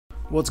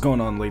What's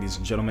going on, ladies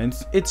and gentlemen?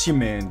 It's your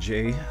man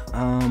Jay.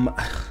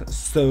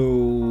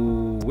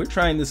 So we're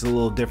trying this a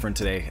little different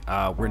today.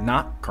 We're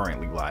not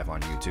currently live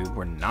on YouTube.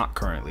 We're not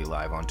currently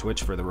live on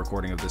Twitch for the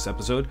recording of this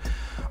episode.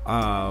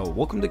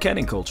 Welcome to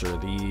Canon Culture,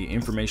 the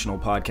informational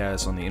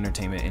podcast on the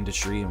entertainment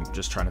industry. I'm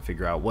just trying to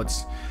figure out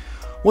what's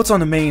on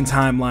the main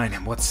timeline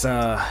and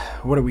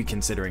what are we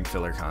considering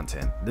filler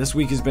content. This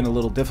week has been a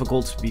little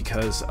difficult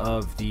because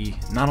of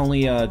not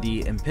only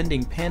the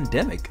impending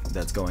pandemic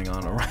that's going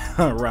on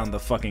around the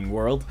fucking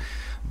world,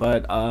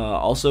 but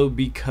also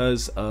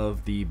because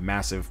of the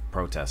massive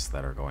protests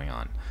that are going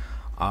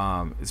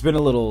on. It's been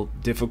a little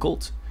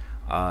difficult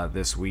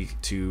this week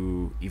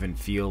to even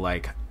feel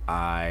like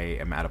I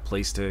am at a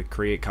place to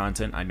create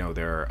content. I know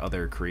there are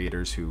other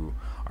creators who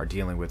are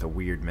dealing with a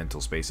weird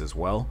mental space as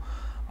well.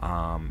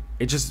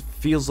 It just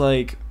feels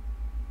like,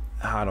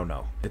 I don't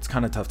know, it's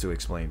kind of tough to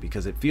explain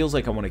because it feels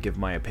like I want to give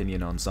my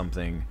opinion on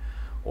something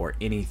or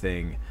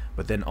anything,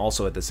 but then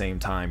also at the same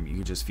time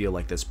you just feel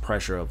like this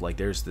pressure of like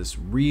there's this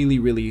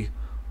really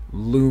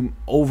looming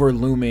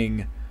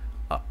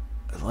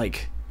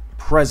like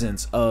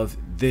presence of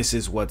this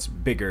is what's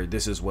bigger,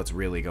 this is what's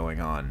really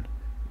going on.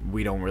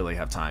 We don't really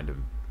have time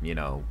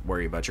to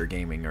worry about your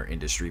gaming or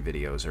industry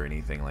videos or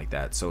anything like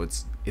that, so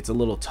it's a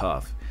little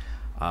tough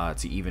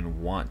to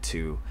even want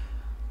to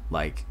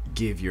like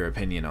give your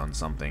opinion on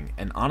something.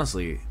 And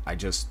honestly,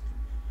 just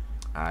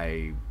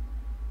to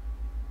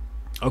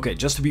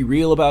be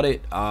real about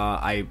it,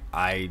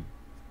 I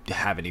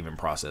haven't even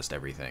processed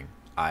everything.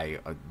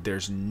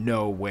 There's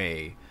no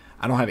way,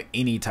 I don't have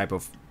any type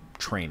of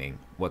training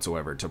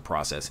whatsoever to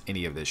process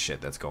any of this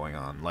shit that's going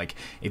on. Like,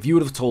 if you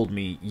would have told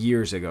me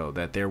years ago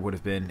that there would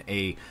have been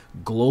a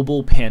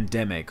global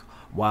pandemic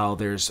while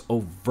there's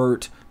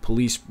overt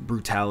police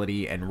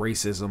brutality and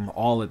racism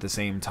all at the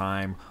same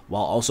time,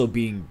 while also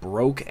being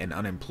broke and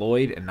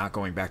unemployed and not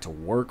going back to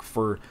work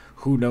for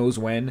who knows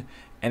when,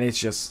 and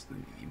it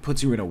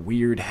puts you in a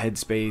weird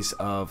headspace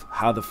of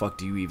how the fuck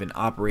do you even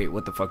operate,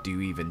 what the fuck do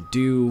you even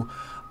do.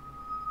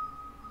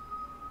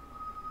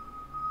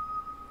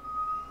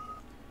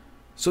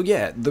 So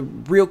yeah, the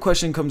real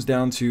question comes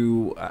down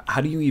to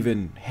how do you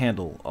even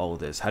handle all of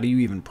this? How do you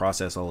even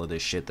process all of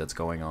this shit that's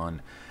going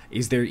on?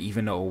 Is there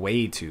even a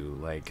way to,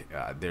 like,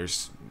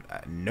 there's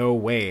no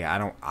way.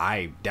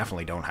 I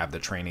definitely don't have the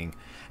training.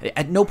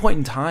 At no point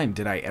in time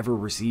did I ever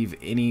receive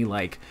any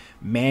like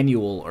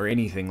manual or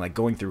anything like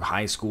going through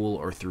high school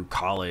or through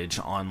college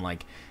on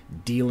like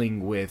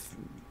dealing with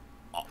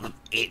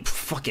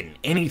fucking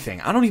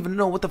anything. I don't even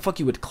know what the fuck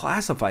you would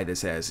classify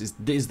this as.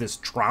 Is this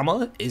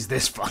trauma? Is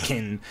this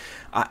fucking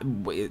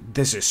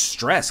this is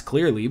stress,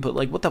 clearly, but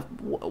like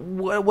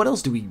what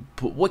else do we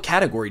put, what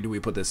category do we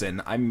put this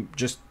in? I'm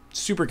just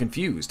super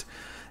confused.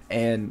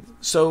 And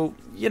so,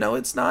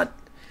 it's not,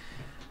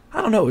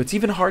 I don't know, it's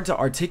even hard to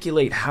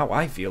articulate how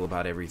I feel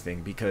about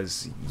everything,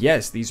 because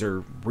yes, these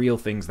are real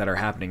things that are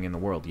happening in the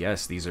world.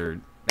 Yes,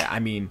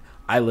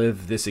 I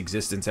live this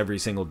existence every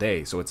single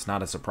day, so it's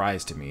not a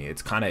surprise to me.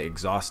 It's kind of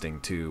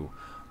exhausting to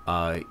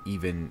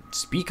even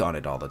speak on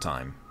it all the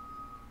time.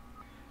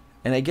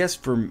 And I guess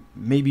for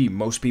maybe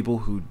most people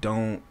who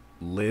don't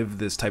live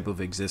this type of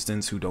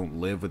existence, who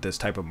don't live with this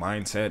type of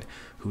mindset,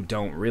 who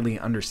don't really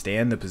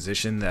understand the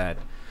position that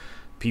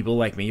people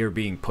like me are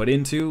being put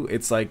into,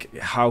 it's like,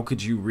 how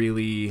could you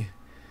really,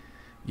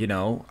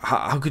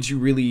 how could you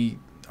really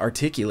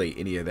articulate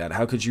any of that?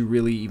 How could you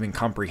really even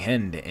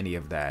comprehend any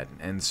of that?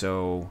 And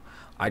so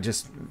I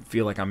just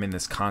feel like I'm in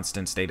this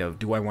constant state of,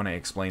 do I want to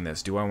explain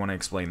this? Do I want to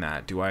explain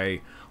that? Do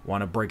I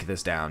want to break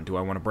this down? Do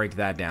I want to break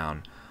that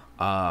down?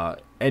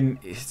 And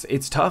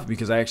it's tough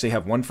because I actually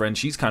have one friend,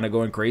 she's kind of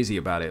going crazy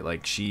about it.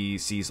 Like, she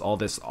sees all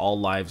this all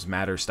lives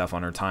matter stuff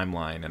on her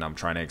timeline, and I'm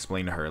trying to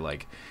explain to her,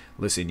 like,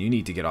 listen, you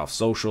need to get off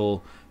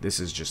social. This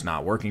is just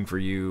not working for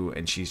you.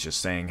 And she's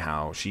just saying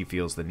how she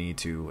feels the need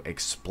to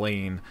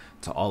explain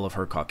to all of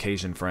her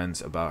Caucasian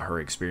friends about her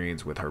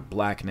experience with her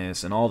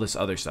blackness and all this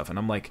other stuff. And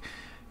I'm like,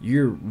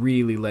 you're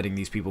really letting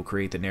these people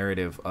create the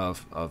narrative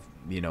of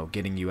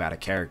getting you out of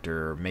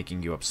character or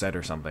making you upset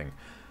or something.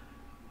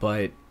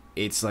 But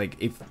it's like,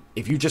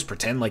 if you just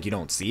pretend like you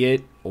don't see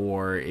it,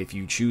 or if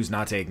you choose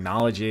not to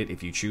acknowledge it,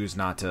 if you choose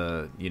not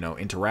to,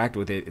 interact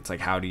with it, it's like,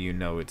 how do you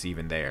know it's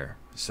even there?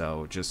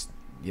 So just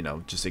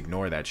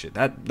ignore that shit.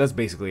 That's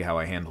basically how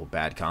I handle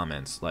bad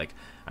comments. Like,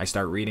 I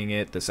start reading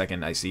it, the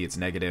second I see it's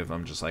negative,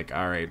 I'm just like,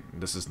 all right,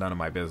 this is none of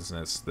my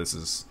business. This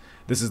is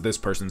this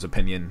person's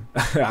opinion.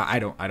 I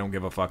don't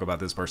give a fuck about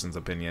this person's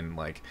opinion.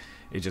 Like,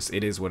 it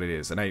is what it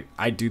is. And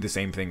I do the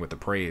same thing with the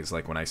praise.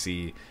 Like, when I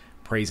see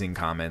praising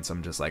comments,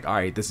 I'm just like, all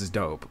right, this is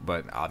dope,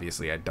 but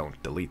obviously I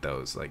don't delete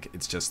those. Like,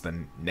 it's just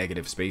the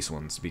negative space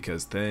ones,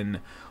 because then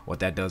what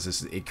that does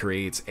is it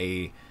creates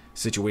a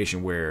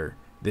situation where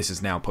this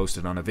is now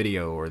posted on a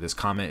video, or this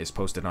comment is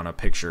posted on a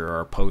picture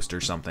or a post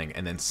or something,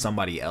 and then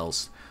somebody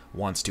else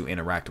wants to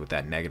interact with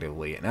that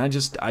negatively. And I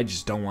just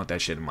don't want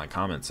that shit in my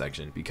comment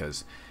section,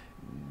 because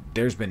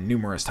there's been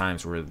numerous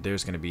times where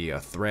there's going to be a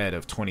thread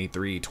of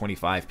 23,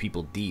 25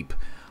 people deep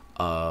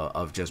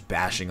of just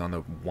bashing on the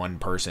one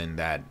person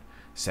that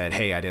said,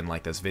 hey, I didn't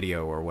like this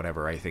video or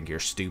whatever, I think you're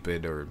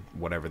stupid or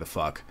whatever the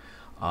fuck.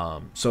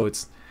 So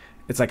it's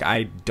like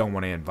I don't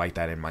want to invite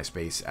that in my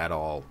space at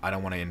all. I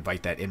don't want to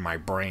invite that in my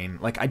brain.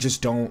 Like I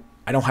don't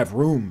have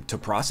room to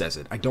process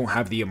it. I don't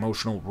have the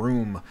emotional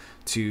room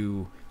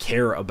to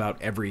care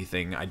about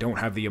everything. I don't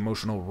have the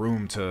emotional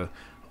room to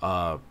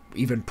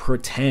even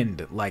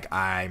pretend like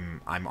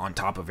I'm on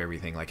top of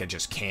everything. Like I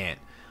just can't.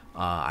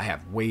 I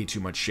have way too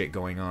much shit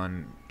going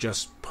on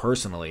just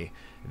personally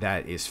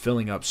that is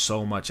filling up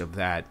so much of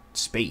that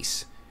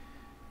space.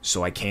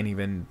 So I can't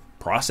even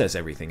process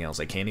everything else.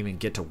 I can't even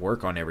get to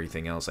work on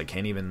everything else. I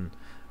can't even,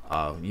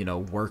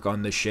 work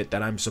on the shit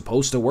that I'm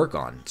supposed to work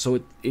on.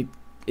 So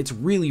it's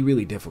really,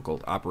 really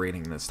difficult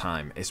operating this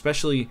time,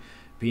 especially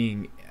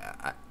being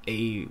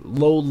a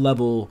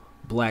low-level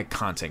black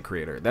content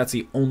creator. That's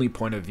the only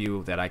point of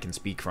view that I can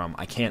speak from.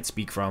 I can't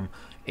speak from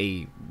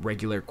a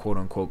regular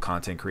quote-unquote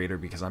content creator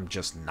because I'm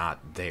just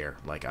not there.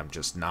 Like, I'm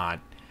just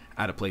not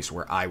at a place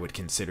where I would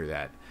consider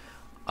that.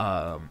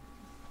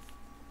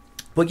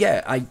 But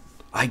yeah,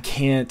 I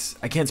can't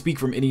speak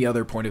from any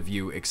other point of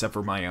view except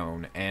for my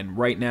own. And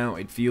right now,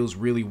 it feels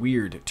really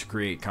weird to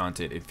create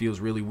content. It feels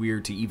really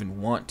weird to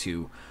even want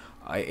to.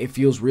 It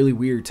feels really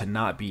weird to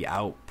not be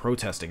out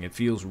protesting. It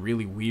feels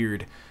really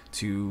weird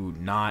to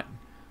not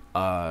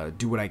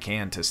do what I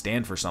can to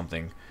stand for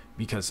something.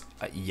 Because,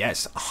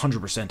 yes,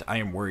 100% I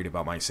am worried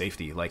about my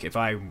safety. Like, if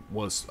I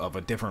was of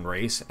a different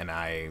race and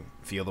I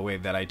feel the way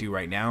that I do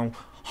right now,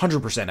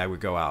 100% I would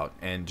go out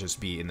and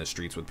just be in the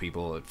streets with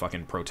people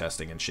fucking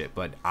protesting and shit.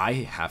 But I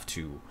have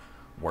to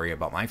worry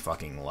about my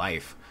fucking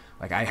life.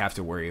 Like, I have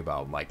to worry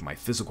about, like, my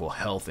physical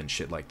health and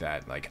shit like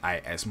that. Like,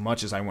 as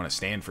much as I want to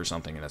stand for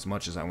something and as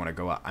much as I want to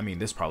go out, I mean,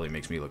 this probably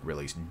makes me look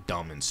really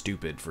dumb and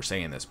stupid for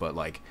saying this, but,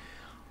 like,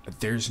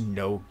 there's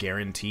no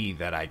guarantee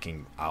that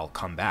I'll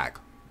come back.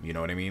 You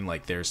know what I mean?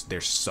 Like, there's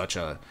such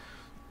a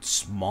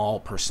small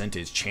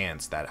percentage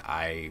chance that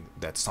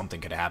something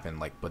could happen.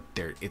 Like, but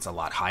it's a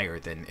lot higher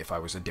than if I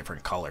was a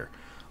different color.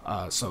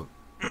 So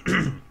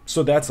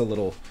that's a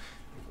little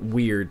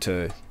weird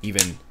to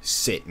even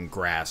sit and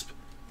grasp.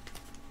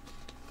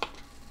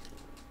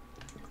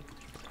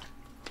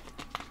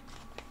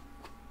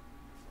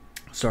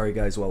 Sorry,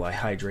 guys, while I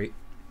hydrate.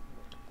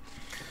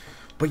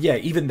 But yeah,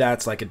 even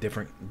that's like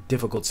a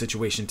difficult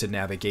situation to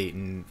navigate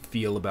and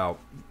feel about.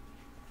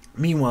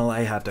 Meanwhile,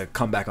 I have to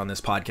come back on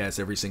this podcast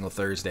every single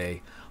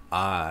Thursday,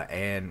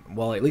 and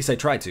well, at least I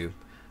try to,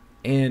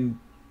 and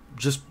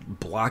just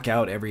block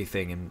out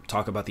everything and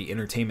talk about the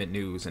entertainment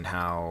news and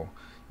how,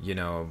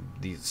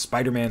 the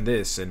Spider-Man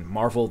this and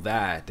Marvel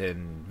that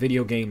and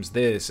video games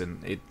this,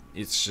 and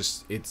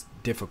it's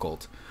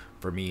difficult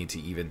for me to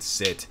even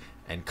sit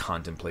and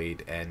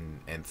contemplate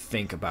and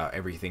think about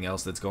everything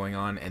else that's going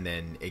on and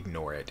then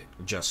ignore it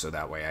just so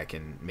that way I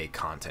can make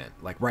content.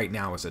 Like right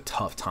now is a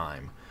tough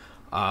time.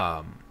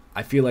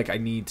 I feel like I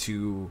need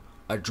to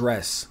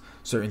address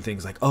certain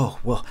things like, oh,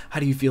 well, how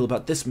do you feel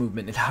about this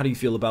movement? And how do you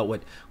feel about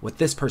what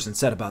this person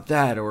said about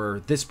that?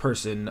 Or this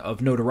person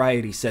of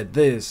notoriety said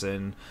this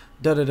and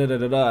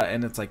da-da-da-da-da-da.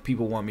 And it's like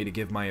people want me to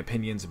give my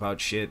opinions about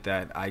shit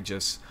that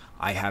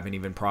I haven't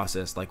even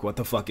processed. Like, what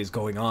the fuck is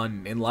going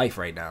on in life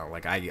right now?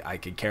 Like, I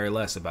could care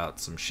less about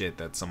some shit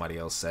that somebody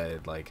else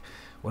said. Like,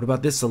 what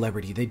about this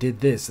celebrity? They did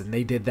this and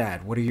they did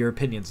that. What are your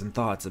opinions and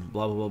thoughts and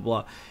blah, blah, blah,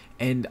 blah.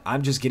 And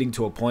I'm just getting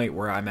to a point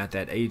where I'm at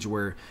that age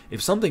where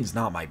if something's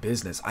not my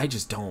business, I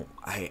just don't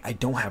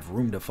have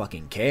room to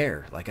fucking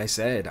care. Like I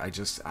said, I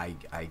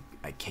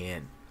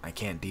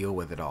can't deal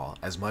with it all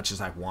as much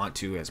as I want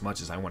to, as much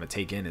as I want to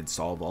take in and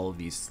solve all of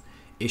these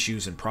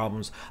issues and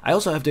problems. I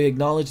also have to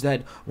acknowledge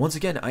that once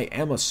again, I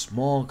am a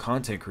small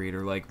content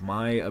creator. Like,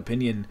 my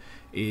opinion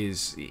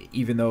is,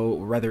 even though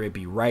whether it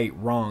be right,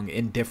 wrong,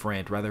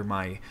 indifferent, whether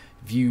my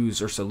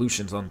views or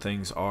solutions on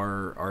things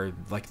are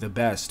like the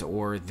best,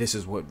 or this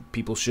is what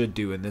people should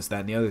do and this,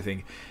 that, and the other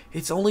thing,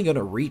 it's only going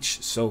to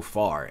reach so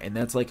far. And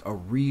that's like a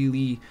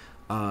really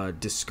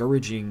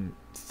discouraging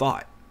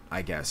thought,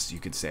 I guess you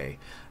could say.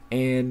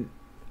 And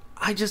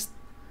I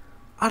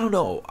don't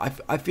know.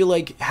 I feel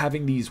like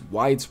having these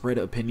widespread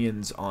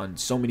opinions on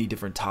so many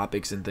different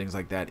topics and things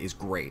like that is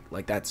great.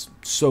 Like, that's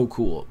so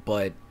cool.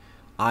 But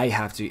I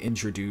have to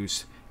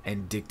introduce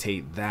and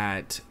dictate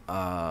that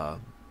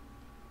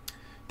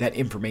that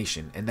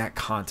information and that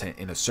content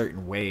in a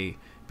certain way,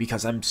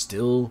 because I'm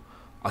still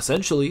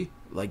essentially,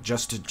 like,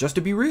 just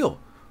to be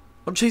real,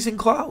 I'm chasing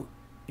clout.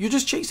 You're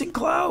just chasing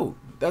clout.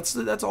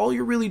 That's all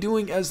you're really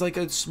doing as like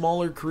a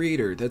smaller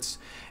creator. That's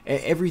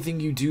everything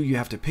you do. You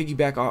have to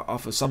piggyback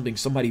off of something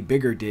somebody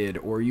bigger did,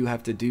 or you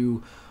have to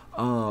do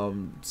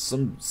some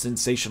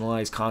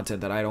sensationalized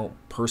content that I don't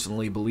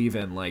personally believe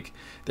in. Like,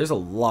 there's a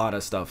lot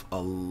of stuff,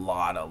 a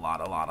lot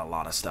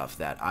of stuff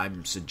that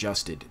I'm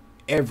suggested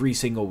every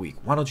single week.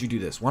 Why don't you do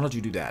this? Why don't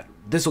you do that?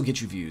 This will get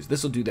you views.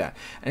 This will do that.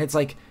 And it's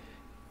like,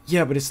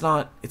 yeah, but it's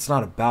not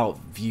about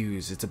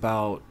views. It's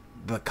about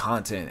the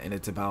content, and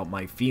it's about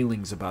my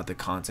feelings about the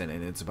content,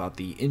 and it's about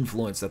the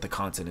influence that the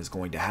content is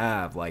going to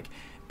have. Like,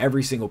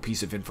 every single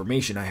piece of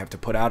information I have to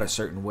put out a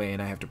certain way,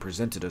 and I have to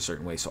present it a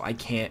certain way. So I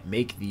can't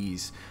make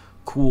these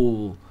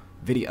cool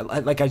video.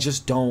 Like, I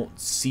just don't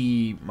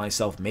see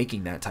myself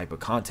making that type of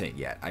content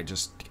yet. I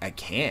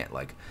can't.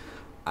 Like,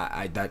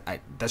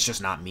 that's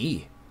just not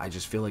me. I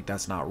just feel like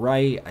that's not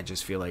right. I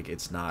just feel like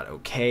it's not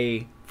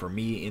okay for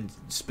me in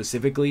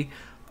specifically.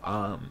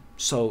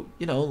 So,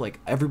 you know, like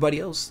everybody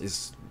else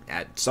is,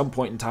 at some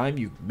point in time,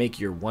 you make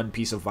your one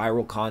piece of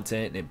viral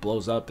content and it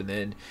blows up, and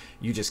then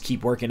you just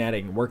keep working at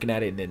it and working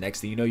at it, and the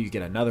next thing you know, you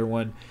get another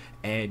one,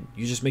 and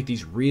you just make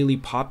these really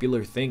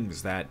popular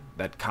things that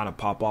kind of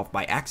pop off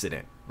by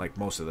accident, like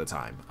most of the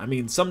time. I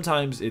mean,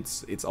 sometimes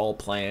it's all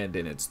planned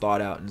and it's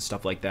thought out and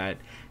stuff like that,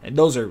 and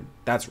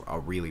that's a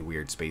really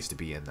weird space to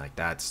be in. Like,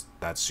 that's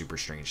super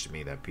strange to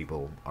me that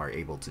people are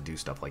able to do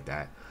stuff like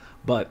that.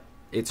 But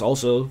it's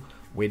also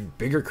when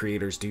bigger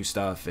creators do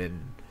stuff,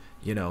 and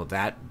you know,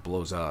 that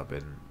blows up,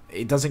 and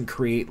it doesn't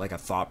create like a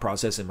thought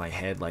process in my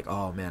head like,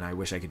 oh man, I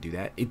wish I could do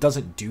that. It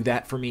doesn't do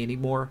that for me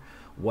anymore.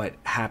 What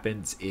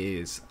happens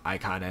is I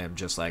kind of am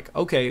just like,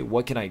 okay,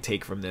 what can I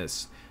take from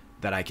this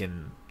that I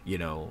can, you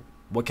know,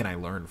 what can I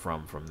learn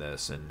from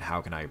this, and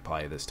how can I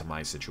apply this to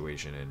my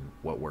situation, and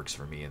what works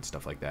for me and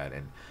stuff like that.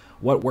 And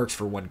what works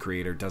for one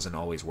creator doesn't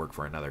always work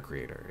for another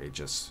creator. It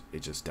just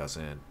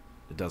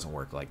doesn't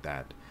work like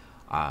that.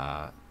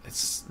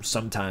 It's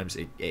sometimes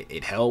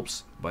it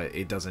helps, but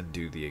it doesn't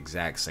do the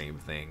exact same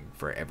thing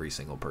for every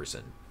single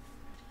person.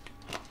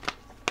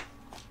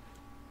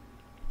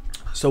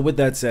 So with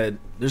that said,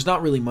 there's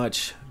not really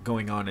much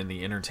going on in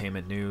the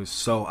entertainment news,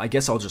 so I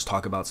guess I'll just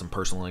talk about some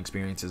personal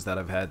experiences that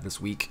I've had this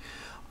week.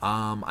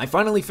 I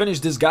finally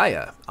finished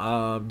Disgaea.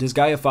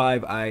 Disgaea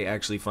 5, I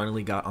actually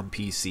finally got on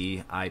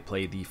PC. I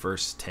played the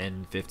first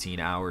 10-15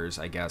 hours,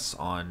 I guess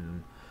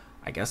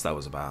that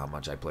was about how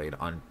much I played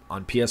on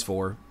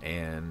PS4,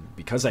 and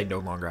because I no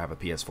longer have a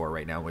PS4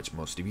 right now, which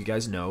most of you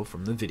guys know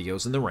from the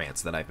videos and the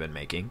rants that I've been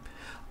making,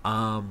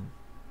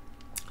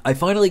 I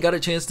finally got a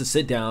chance to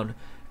sit down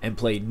and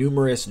play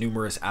numerous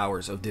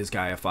hours of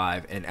Disgaea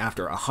 5, and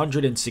after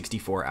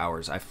 164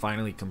 hours, I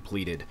finally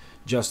completed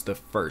just the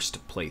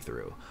first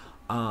playthrough.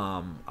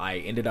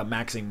 I ended up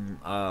maxing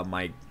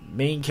my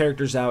main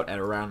characters out at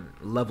around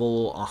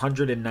level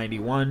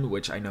 191,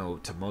 which I know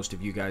to most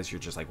of you guys, you're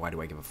just like, why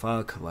do I give a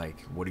fuck? Like,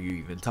 what are you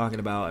even talking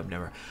about?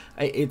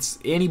 It's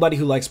anybody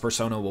who likes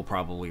Persona will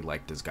probably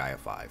like Disgaea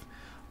 5.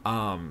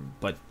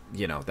 But,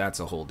 you know, that's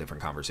a whole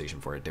different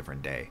conversation for a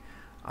different day.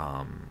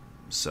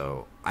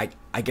 So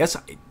I guess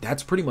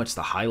that's pretty much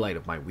the highlight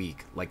of my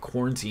week. Like,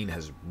 quarantine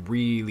has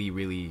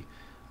really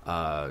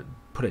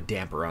put a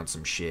damper on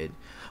some shit.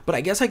 But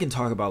I guess I can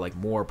talk about like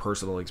more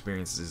personal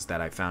experiences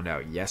that I found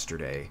out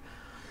yesterday.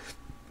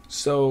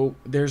 So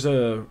there's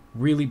a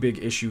really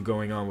big issue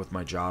going on with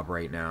my job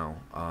right now,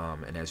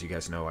 and as you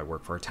guys know, I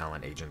work for a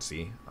talent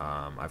agency.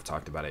 I've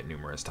talked about it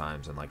numerous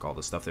times, and like all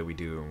the stuff that we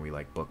do, and we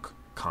like book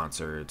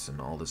concerts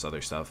and all this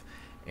other stuff.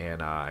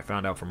 And I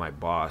found out from my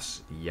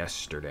boss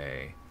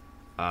yesterday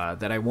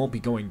that I won't be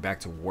going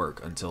back to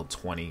work until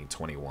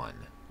 2021,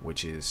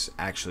 which is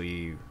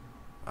actually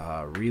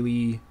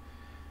really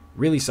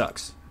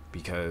sucks,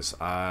 because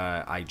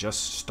I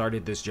just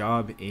started this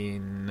job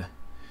in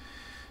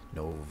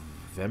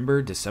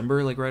November,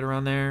 December, like right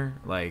around there,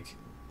 like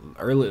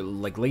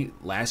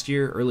late last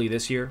year, early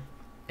this year,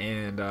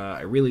 and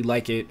I really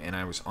like it, and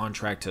I was on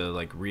track to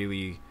like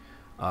really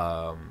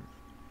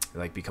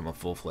like become a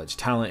full-fledged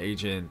talent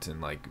agent and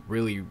like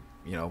really,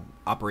 you know,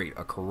 operate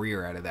a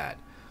career out of that.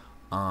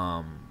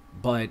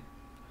 But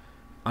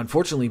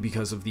unfortunately,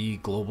 because of the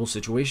global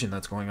situation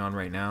that's going on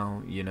right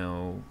now, you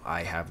know,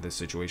 I have this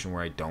situation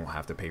where I don't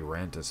have to pay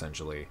rent,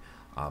 essentially,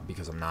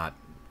 because I'm not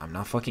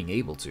fucking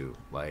able to.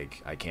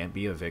 Like, I can't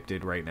be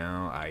evicted right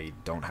now. I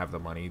don't have the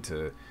money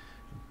to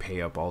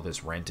pay up all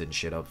this rent and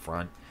shit up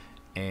front,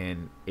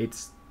 and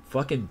it's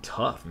fucking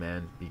tough,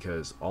 man,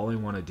 because all I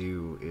want to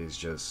do is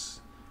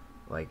just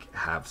like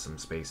have some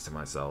space to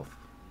myself,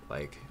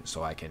 like,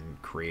 so I can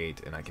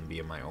create and I can be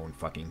in my own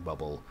fucking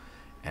bubble.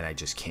 And I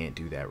just can't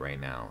do that right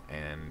now.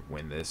 And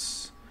when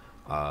this,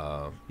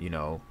 you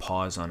know,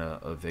 pause on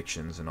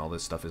evictions and all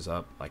this stuff is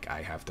up, like,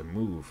 I have to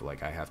move.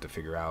 Like, I have to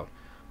figure out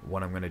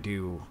what I'm going to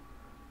do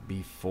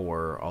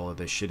before all of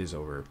this shit is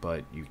over.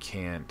 But you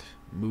can't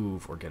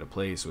move or get a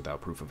place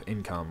without proof of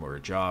income or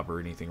a job or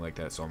anything like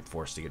that. So I'm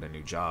forced to get a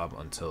new job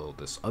until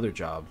this other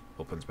job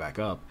opens back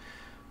up.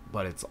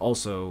 But it's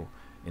also,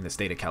 in the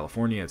state of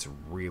California, it's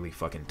really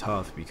fucking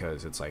tough,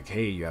 because it's like,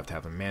 hey, you have to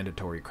have a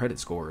mandatory credit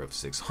score of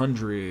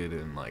 600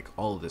 and like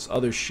all of this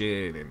other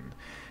shit, and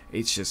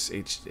it's just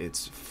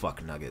it's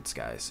fuck nuggets,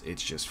 guys.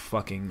 It's just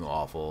fucking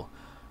awful.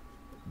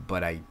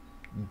 But I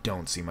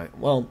don't see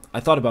I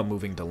thought about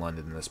moving to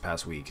London this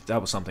past week. That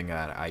was something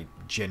that I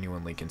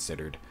genuinely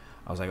considered.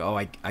 I was like, oh,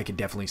 I could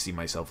definitely see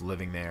myself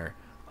living there,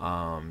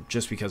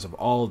 just because of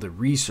all of the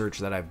research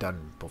that I've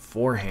done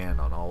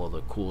beforehand on all of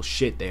the cool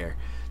shit there.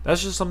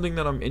 That's just something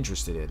that I'm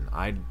interested in.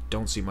 I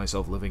don't see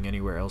myself living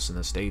anywhere else in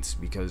the States,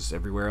 because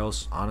everywhere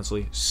else,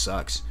 honestly,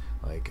 sucks.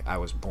 Like, I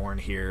was born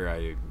here,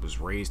 I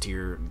was raised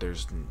here,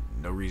 there's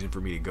no reason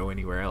for me to go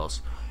anywhere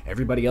else.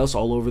 Everybody else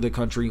all over the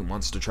country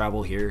wants to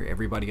travel here.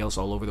 Everybody else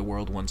all over the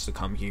world wants to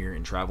come here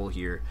and travel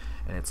here.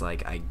 And it's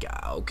like,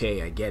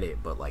 okay, I get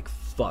it, but like,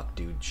 fuck,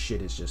 dude,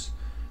 shit is just,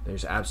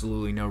 there's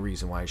absolutely no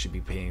reason why I should be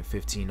paying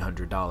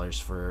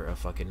 $1,500 for a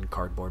fucking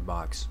cardboard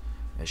box.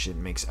 That shit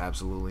makes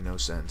absolutely no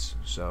sense.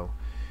 So,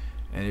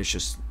 and it's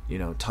just,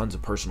 tons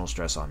of personal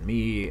stress on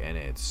me, and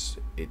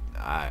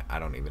I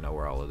don't even know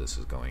where all of this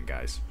is going,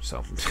 guys.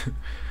 So,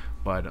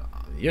 but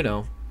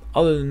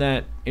other than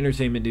that,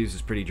 entertainment news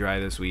is pretty dry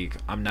this week.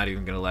 I'm not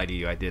even gonna lie to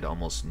you, I did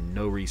almost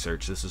no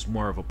research. This is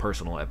more of a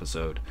personal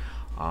episode,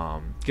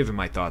 giving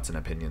my thoughts and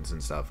opinions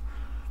and stuff.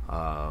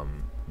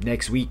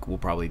 Next week we'll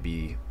probably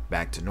be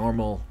back to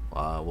normal.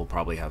 We'll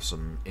probably have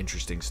some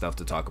interesting stuff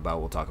to talk about.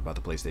 We'll talk about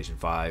the PlayStation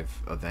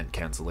 5 event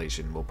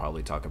cancellation. We'll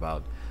probably talk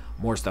about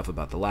more stuff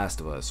about The Last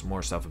of Us,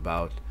 more stuff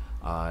about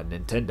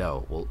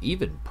Nintendo. We'll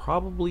even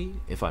probably,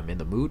 if I'm in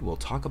the mood, we'll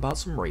talk about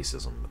some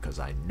racism, because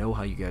I know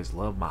how you guys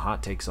love my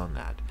hot takes on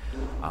that.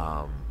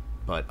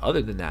 But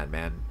other than that,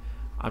 man,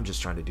 I'm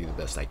just trying to do the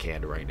best I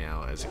can right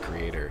now as a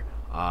creator.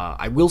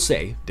 I will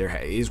say there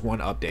is one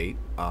update.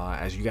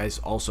 As you guys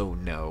also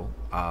know,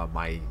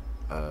 my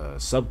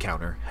sub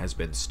counter has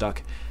been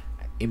stuck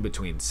in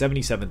between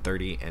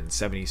 7730 and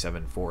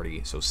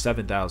 7740, so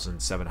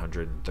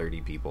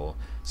 7,730 people,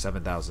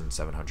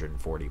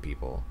 7,740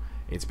 people.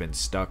 It's been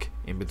stuck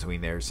in between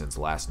there since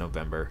last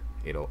November.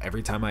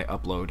 Every time I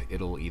upload,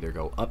 it'll either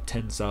go up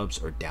 10 subs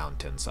or down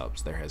 10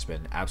 subs. There has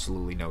been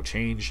absolutely no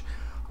change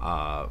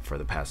for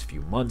the past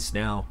few months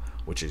now,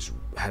 which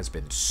has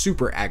been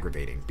super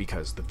aggravating,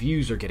 because the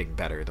views are getting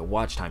better, the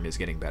watch time is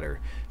getting better.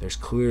 There's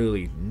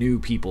clearly new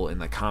people in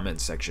the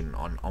comments section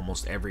on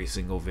almost every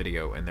single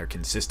video, and they're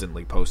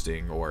consistently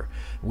posting,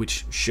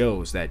 which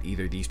shows that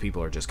either these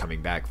people are just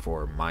coming back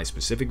for my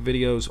specific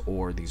videos,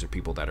 or these are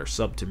people that are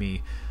subbed to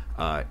me.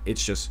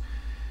 It's just,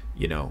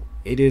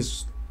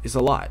 it's a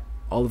lot.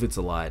 All of it's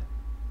a lot,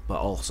 but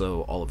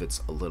also all of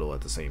it's a little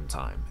at the same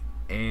time.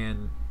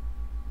 And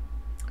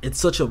it's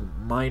such a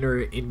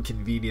minor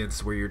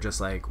inconvenience where you're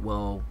just like,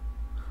 well,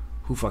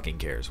 who fucking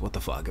cares? What the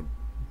fuck?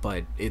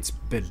 But it's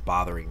been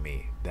bothering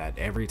me that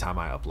every time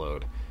I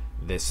upload,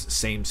 this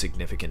same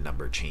significant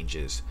number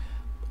changes.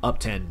 Up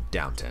 10,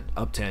 down 10,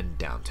 up 10,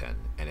 down 10.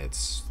 And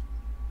it's...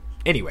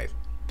 Anyway,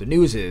 the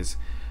news is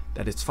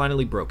that it's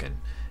finally broken.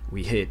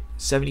 We hit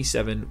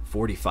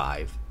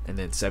 77.45 and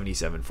then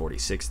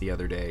 77.46 the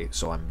other day.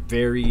 So I'm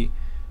very,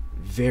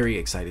 very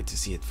excited to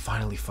see it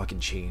finally fucking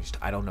changed.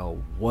 I don't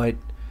know what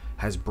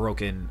has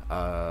broken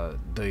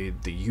the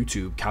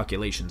YouTube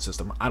calculation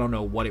system. I don't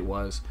know what it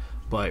was,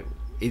 but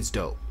it's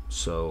dope.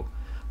 So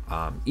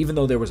even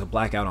though there was a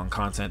blackout on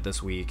content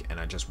this week and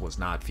I just was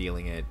not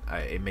feeling it,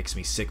 it makes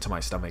me sick to my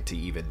stomach to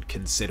even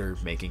consider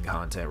making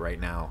content right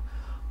now,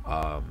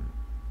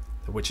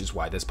 which is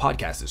why this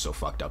podcast is so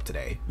fucked up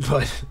today.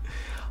 But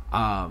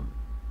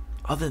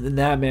other than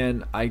that,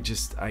 man, I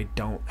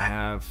don't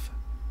have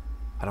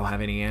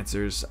any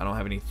answers. I don't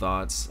have any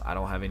thoughts. I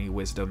don't have any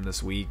wisdom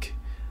this week.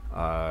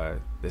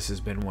 This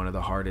has been one of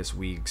the hardest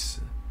weeks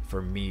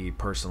for me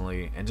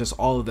personally, and just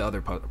all of the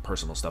other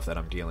personal stuff that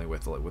I'm dealing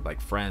with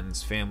like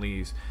friends,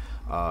 families,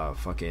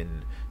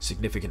 fucking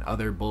significant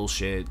other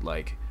bullshit.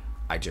 Like,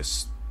 I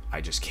just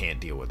can't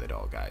deal with it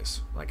all,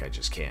 guys. Like, I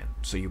just can't.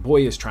 So your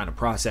boy is trying to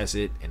process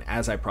it, and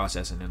as I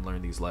process it and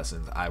learn these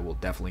lessons, I will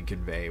definitely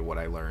convey what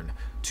I learn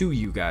to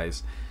you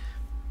guys.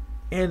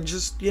 And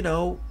just,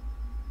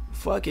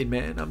 fuck it,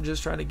 man. I'm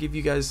just trying to give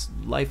you guys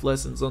life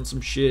lessons on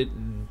some shit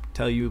and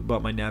tell you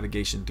about my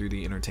navigation through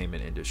the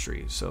entertainment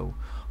industry. So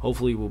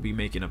hopefully we'll be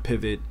making a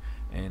pivot,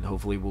 and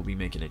hopefully we'll be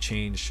making a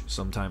change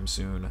sometime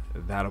soon.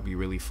 That'll be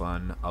really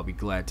fun. I'll be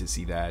glad to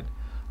see that.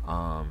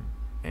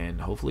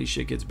 And hopefully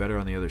shit gets better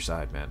on the other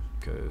side, man,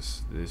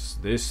 because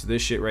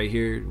this shit right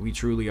here, we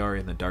truly are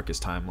in the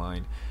darkest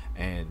timeline,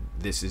 and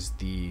this is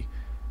the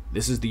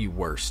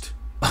worst.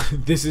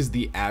 This is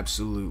the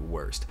absolute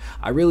worst.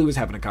 I really was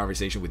having a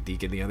conversation with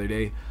Deacon the other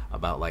day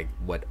about like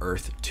what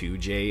Earth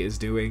 2J is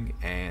doing,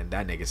 and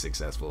that nigga's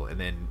successful, and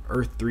then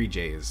Earth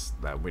 3J is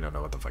that we don't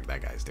know what the fuck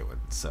that guy's doing.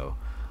 So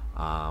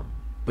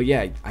but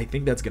yeah, I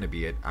think that's gonna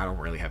be it. I don't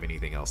really have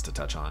anything else to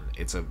touch on.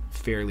 It's a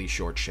fairly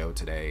short show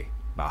today,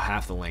 about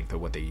half the length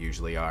of what they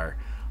usually are.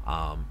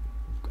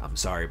 I'm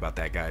sorry about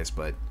that, guys,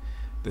 but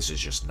this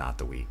is just not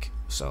the week.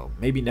 So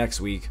maybe next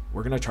week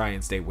we're gonna try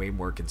and stay way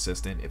more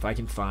consistent. If I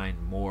can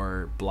find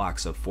more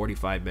blocks of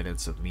 45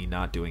 minutes of me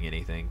not doing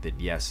anything, then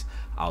yes,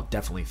 I'll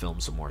definitely film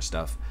some more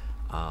stuff.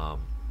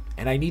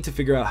 And I need to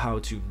figure out how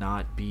to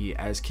not be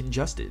as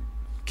congested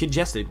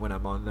when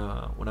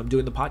I'm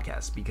doing the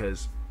podcast,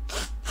 because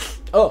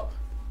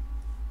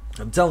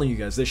I'm telling you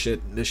guys, this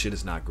shit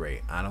is not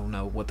great. I don't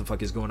know what the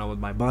fuck is going on with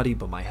my body,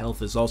 but my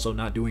health is also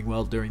not doing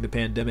well during the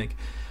pandemic.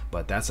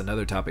 But that's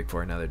another topic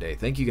for another day.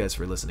 Thank you guys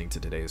for listening to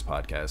today's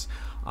podcast.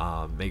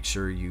 Make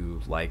sure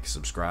you like,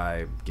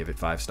 subscribe, give it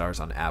 5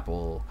 stars on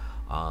Apple.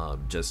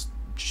 Just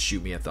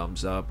shoot me a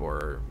thumbs up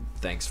or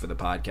thanks for the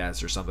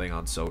podcast or something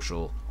on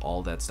social,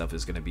 all that stuff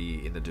is going to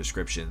be in the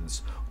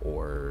descriptions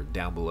or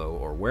down below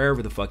or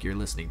wherever the fuck you're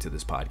listening to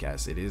this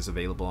podcast. It is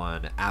available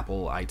on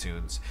Apple,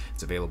 iTunes.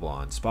 It's available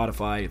on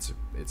Spotify.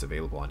 It's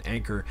available on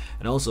Anchor.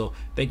 And also,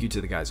 thank you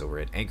to the guys over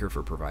at Anchor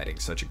for providing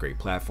such a great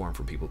platform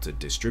for people to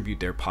distribute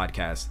their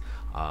podcast.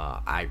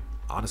 I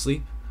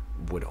honestly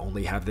would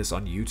only have this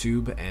on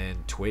YouTube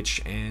and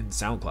Twitch and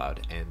SoundCloud,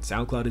 and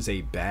SoundCloud is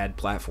a bad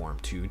platform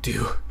to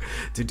do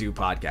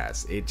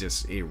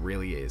podcasts. It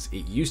really is.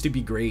 It used to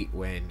be great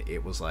when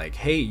it was like,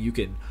 hey, you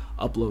can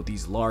upload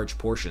these large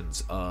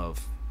portions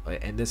of,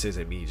 and this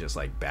isn't me just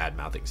like bad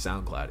mouthing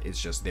SoundCloud, it's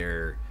just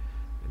they're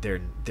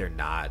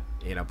not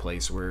in a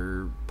place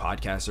where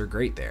podcasts are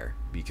great there,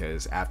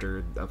 because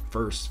after the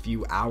first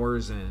few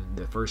hours and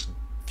the first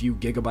few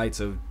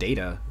gigabytes of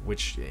data,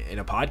 which in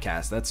a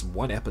podcast, that's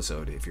one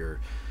episode if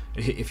you're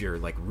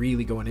like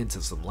really going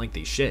into some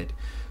lengthy shit.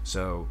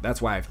 So that's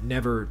why I've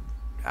never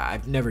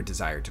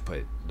desired to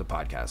put the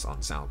podcast on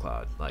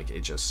SoundCloud. Like,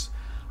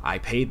 I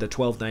paid the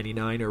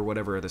 $12.99 or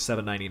whatever, the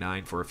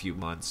 $7.99 for a few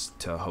months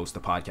to host the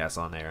podcast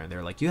on there, and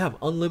they're like, you have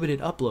unlimited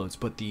uploads,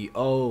 but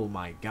oh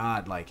my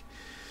god, like,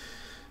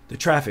 the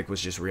traffic was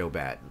just real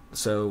bad.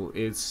 So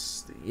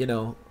it's,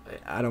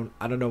 I don't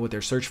know what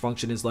their search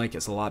function is like.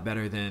 It's a lot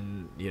better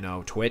than,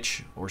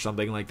 Twitch or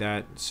something like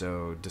that.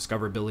 So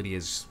discoverability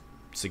is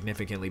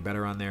significantly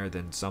better on there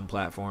than some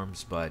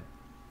platforms, but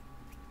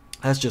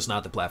that's just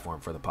not the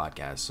platform for the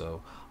podcast.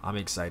 So I'm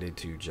excited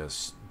to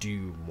just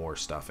do more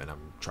stuff, and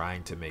I'm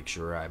trying to make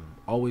sure I'm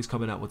always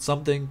coming out with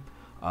something.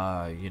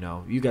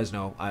 You guys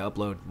know I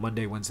upload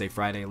Monday, Wednesday,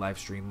 Friday, live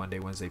stream Monday,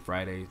 Wednesday,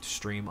 Friday,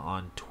 stream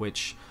on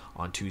Twitch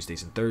on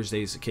Tuesdays and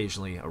Thursdays,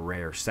 occasionally a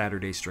rare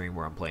Saturday stream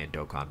where I'm playing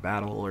Dokkan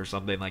Battle or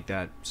something like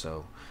that.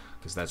 So,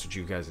 because that's what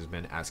you guys have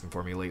been asking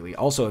for me lately.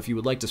 Also, if you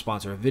would like to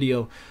sponsor a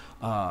video,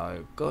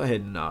 go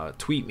ahead and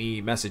tweet me,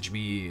 message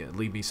me,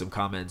 leave me some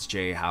comments.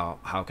 Jay,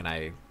 how can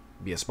I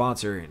be a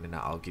sponsor? And then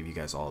I'll give you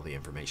guys all the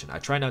information. I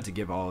try not to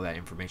give all that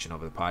information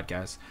over the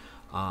podcast.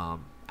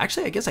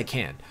 Actually, I guess I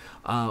can.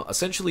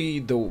 Essentially,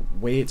 the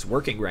way it's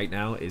working right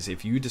now is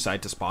if you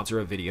decide to sponsor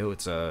a video,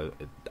 it's a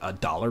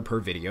 $1 per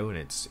video, and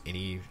it's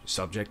any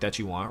subject that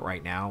you want.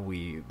 Right now,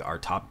 our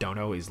top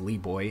dono is Lee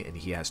Boy, and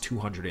he has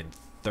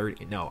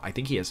 230. No, I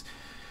think he has.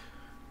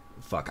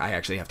 Fuck, I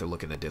actually have to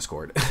look in the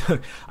Discord.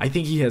 I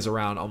think he has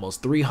around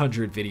almost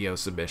 300 video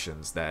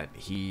submissions that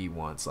he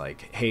wants.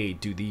 Like, hey,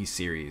 do these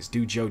series,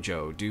 do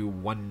JoJo, do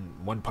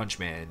One Punch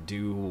Man,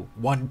 do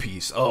One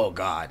Piece. Oh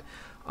God.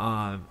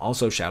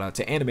 Also shout out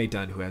to Anime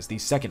Done, who has the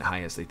second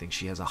highest. I think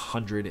she has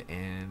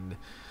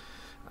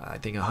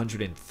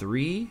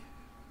 103.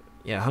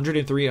 Yeah,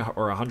 103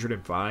 or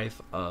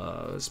 105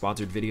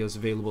 sponsored videos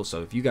available.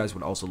 So if you guys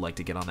would also like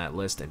to get on that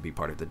list and be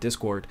part of the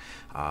Discord,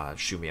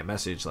 shoot me a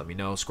message, let me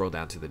know. Scroll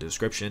down to the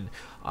description.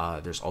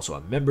 There's also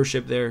a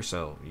membership there,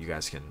 so you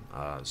guys can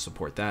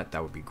support that.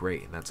 That would be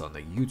great, and that's on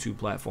the YouTube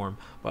platform.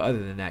 But other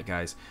than that,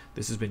 guys,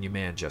 this has been your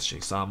man,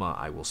 JustJaySama.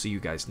 I will see you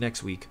guys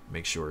next week.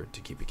 Make sure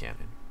to keep it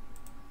canon.